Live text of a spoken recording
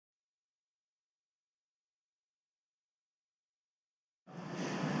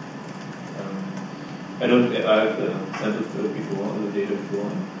I've sent it before, the data before,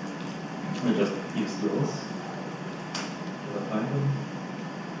 and I just use those. Did I find them?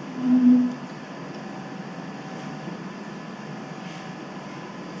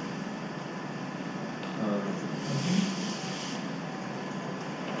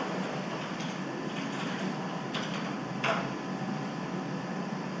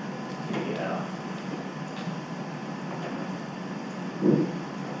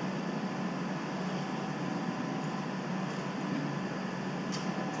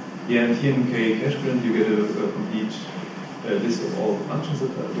 Yeah, and here in K-Cache-Print you get a complete list of all the functions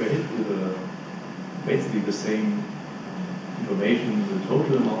that are created with basically the same information, the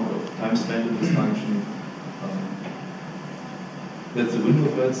total amount of time spent in this function. That's the window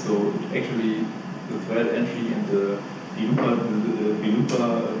thread, so actually the thread entry in the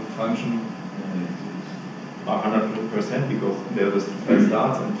belooper function are 100% because there the thread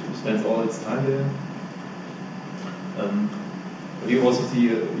starts and spends all its time there. But you also see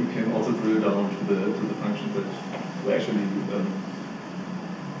you can also drill down to the functions that were actually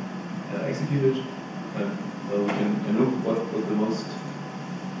executed. Well, we can look what the most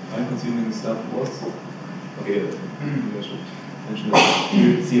time-consuming stuff was. Okay, maybe I should mention that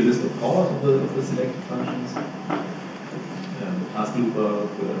you see a list of calls of the selected functions. The task looper,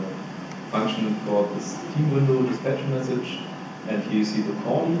 the function called this team window dispatch message, and here you see the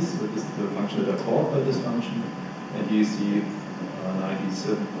callies, that is the function that are called by this function, and here you see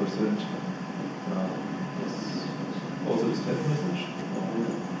 97% is also dispatch message,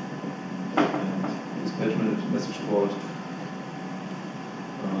 and dispatch message called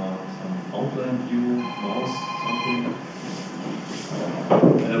some outline view, mouse, something.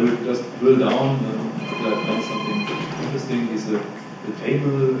 And I will just drill down until I find something interesting. Is the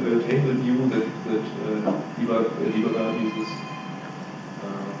table view that debugger uses.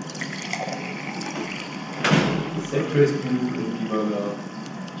 The stack trace view in debugger.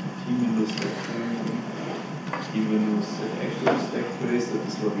 Team windows stack trace. Team windows actual stack trace. That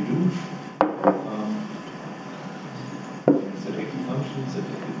is what we do. Set active function, set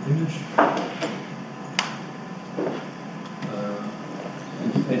active image.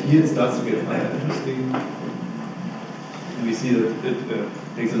 And here it starts to get interesting. And we see that it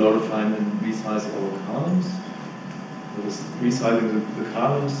takes a lot of time in resizing our columns. So this resizing the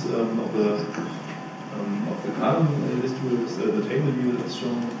columns of the column list with the table view that's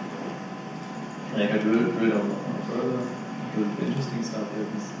shown. And I can drill down further. The interesting stuff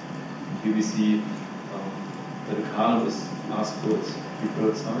happens. And here we see that the column is asked for its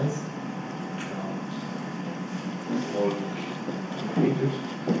preferred size. All completed.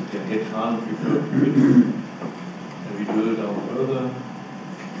 Get column preferred width. And we drill down further.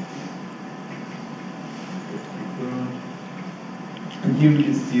 And here we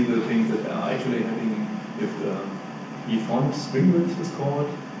can see the things that are actually happening if the font string width is called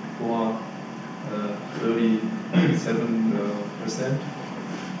for 37%.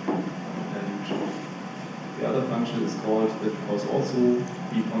 And the other function is called that was also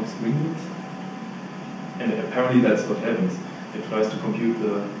font string width. And apparently that's what happens. It tries to compute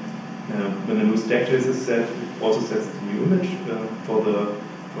the when a new stack trace is set, it also sets the new image for the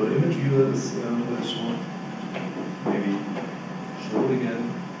image view that is shown. Maybe show it again.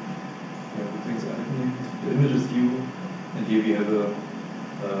 Yeah, the things are happening. The images view, and here we have a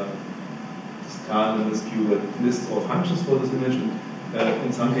star in this queue that lists all functions for this image. And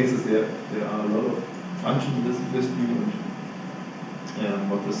in some cases, there are a lot of functions in this view. And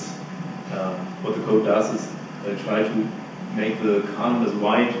what the code does is try to make the column as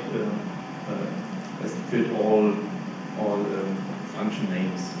wide as to fit all function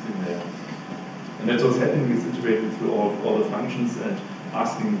names in there. And that's what's happening. It's iterating through all the functions and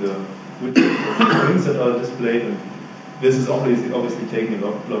asking which strings that are displayed. And this is obviously taking a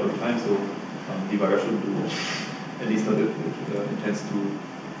lot of time, so debugger shouldn't do it. At least not if it intends to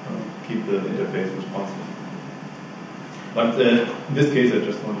keep the interface responsive. But in this case, I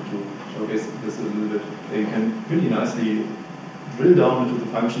just wanted to showcase this a little bit. You can pretty nicely drill down into the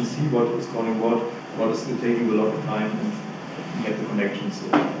function, see what is calling what is taking a lot of time, and get the connections to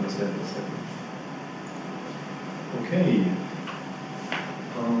understand what's happening. Okay.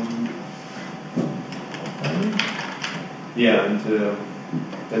 Yeah, and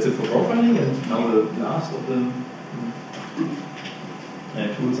that's it for profiling. And now the last of the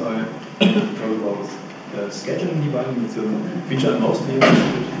tools I talk about is scheduling debugging. It's a feature I'm mostly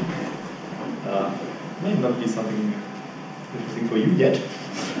interested. May not be something interesting for you yet.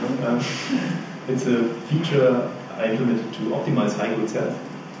 It's a feature I implemented to optimize Haiku itself.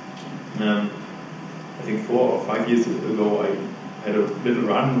 I think 4 or 5 years ago I had a little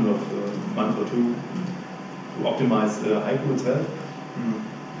run of a month or two optimize Haiku itself.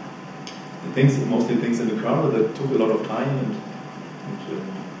 Mostly things in the kernel that took a lot of time, and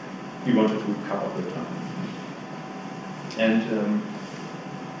we wanted to cut off the time. And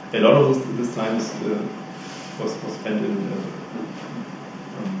a lot of this time was spent in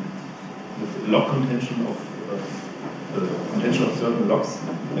with log contention of certain logs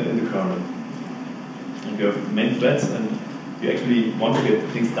in the kernel. And you have many threads, and you actually want to get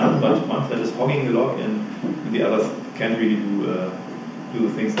things done, but one thread is hogging the log, and the others can't really do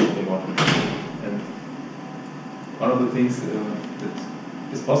the things that they want to do. And one of the things that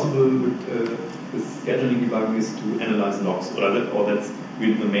is possible with scheduling debugging is to analyze logs, or that's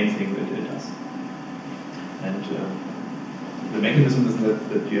really the main thing that it does. And the mechanism is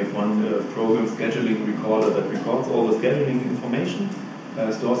that you have one program scheduling recorder that records all the scheduling information,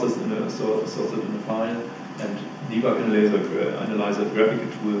 stores it in a file, and debug analyzer graphical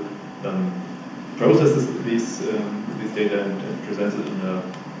tool processes these data and presents it in a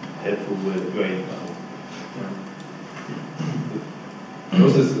helpful way. The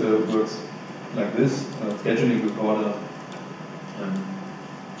process works like this: scheduling recorder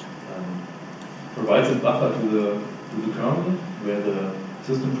provides a buffer to the kernel, where the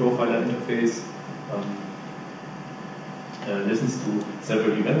system profiler interface listens to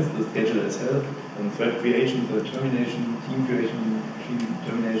several events, the scheduler itself, and thread creation, the termination, team creation, machine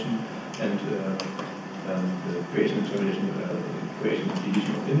termination, and the creation and termination, creation and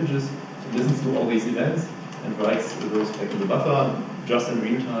deletion of images. It listens to all these events and writes those back to the buffer just in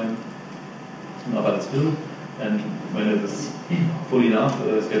real time, but still. And when it is full enough,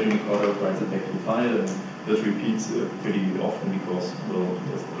 scheduling recorder writes it back to the file, and this repeats pretty often because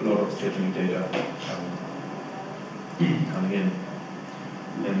there's a lot of scheduling data coming in.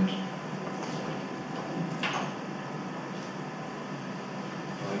 And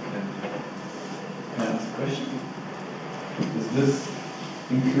can I ask a question? Is this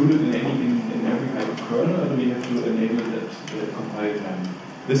included in every kind of kernel, or do we have to enable that compile time?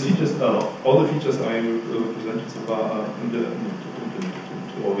 This features, all the features I presented so far are implemented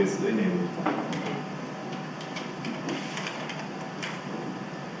to always enable.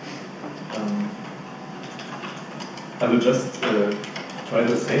 I will just try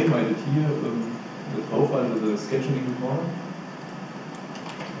the same I did here, the profile with the scheduling recorder.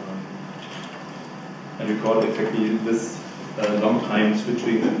 And record exactly this long time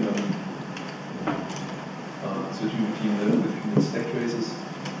switching between the stack traces,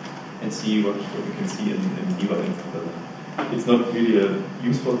 and see what we can see in debugging. It's not really a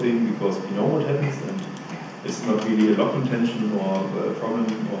useful thing because we know what happens, and it's not really a log contention or a problem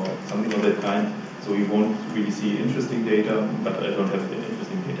or something of that kind. So you won't really see interesting data, but I don't have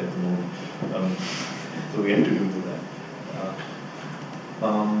interesting data at the moment. So we have to do that.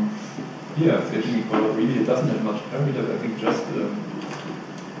 Yeah, scheduling recorder really, it doesn't have much parameters. I think just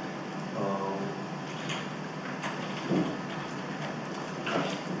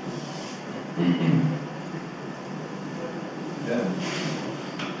yeah.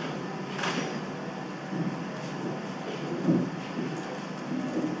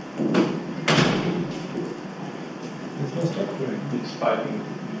 It's spiking.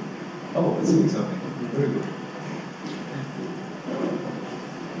 Oh, it's doing something. Very good.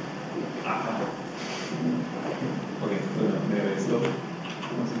 Okay, may I stop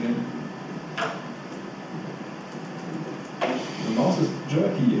once again? The mouse is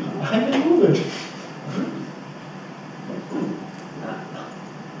jerky. I can move it.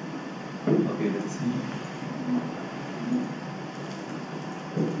 Okay, let's see.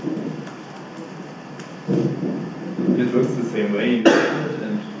 It works the same way. You kill it,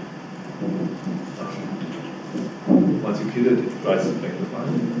 and once you kill it, it writes back the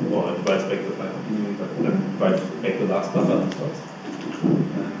file, or it writes back the file continually, but then writes back the last buffer and starts.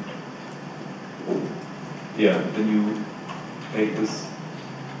 Yeah, then you take this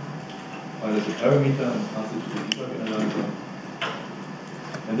file as a parameter and pass it to the debug analyzer.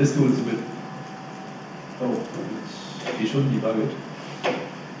 And this tool is a bit, you shouldn't debug it.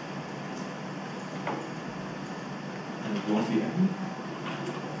 And it won't be happy.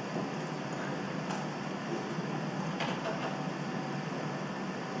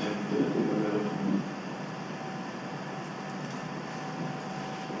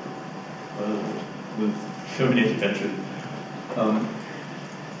 Will terminate eventually.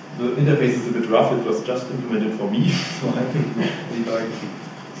 The interface is a bit rough. It was just implemented for me, so I can debug.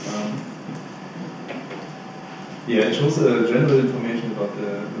 Yeah, it shows general information about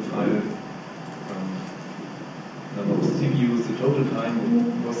the file. Number of CPUs, the total time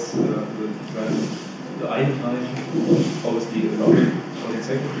was the idle time, obviously not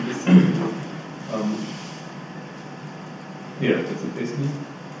exactly this. Yeah, that's it basically.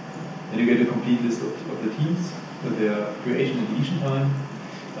 And you get a complete list of the teams with their creation and deletion time.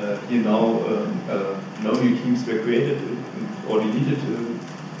 Here now, no new teams were created or deleted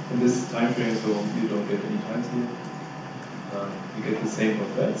in this time frame, so you don't get any times here. You get the same for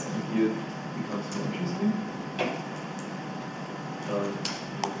threads, and here it becomes more interesting.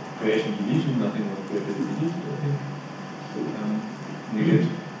 Creation, deletion, nothing was created and deleted, I think. You get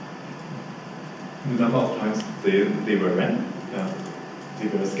the number of times they were ran. They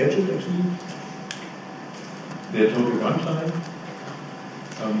were scheduled actually. Their total runtime.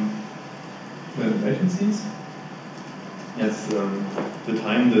 Then latencies. Yes, the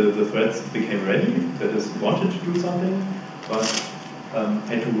time the threads became ready, that is, wanted to do something, but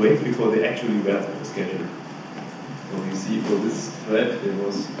had to wait before they actually were scheduled. So you see for this thread, there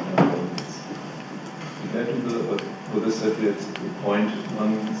was compared to the for this thread, we had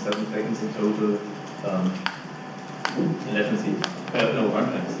 0.17 seconds in total latency. No,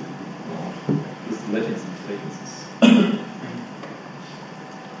 runtime. This latencies.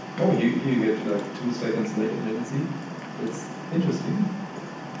 Oh, you get like 2 seconds latency. That's interesting.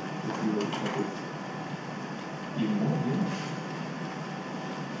 Let's see what happens even more here.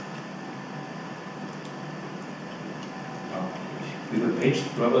 The page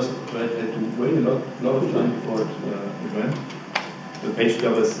scrubbers thread had to wait a lot of time before it ran. The page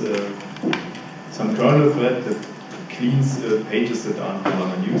scrubbers, some kernel thread that cleans pages that aren't no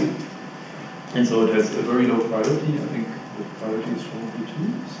longer used. And so it has a very low priority. I think the priority is shown here too,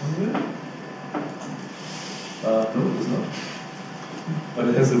 somewhere. No, it is not. But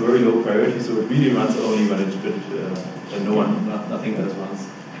it has a very low priority, so it really runs only when nothing else runs.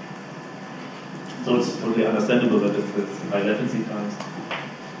 So it's totally understandable that it's high latency times.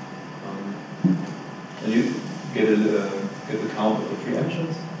 And you get the count of the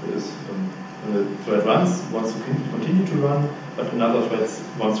preemptions. That is, when the thread runs, wants to continue to run, but another thread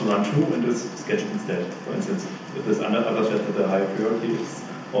wants to run through and is scheduled instead. For instance, if this other thread with a high priority, it's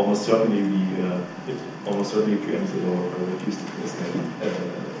almost certainly preempted or reduced the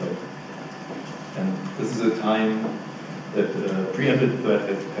thread. And this is a time that preempted thread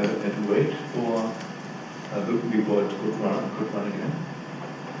had to wait for before it could run again.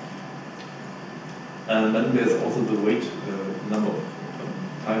 And then there's also the wait number of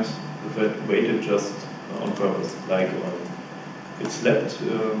times the thread waited just on purpose, like it slept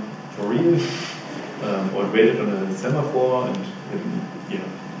for real, or it waited on a semaphore and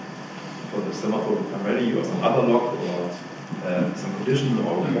for the semaphore to become ready, or some other lock, or some condition,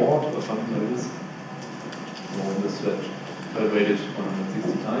 or a port, or something like this. So this thread waited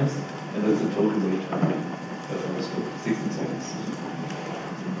 160 times, and that's the total wait time. That's 16 seconds.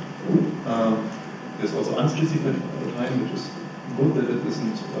 There's also unspecified time, which is good that it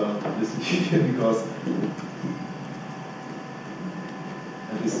isn't listed here, because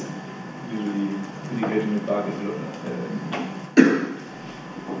that is usually indicating a bug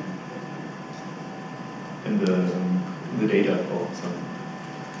in the data for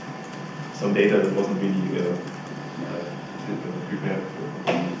some data that wasn't really prepared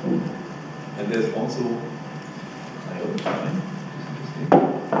for. And there's also I/O time, which is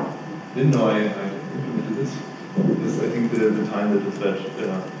interesting. Didn't know I implemented this. This is, I think, the time that the thread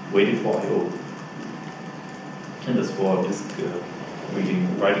waited for I/O. And that's for disk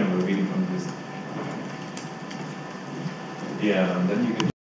writing or reading from disk. Yeah, and then you can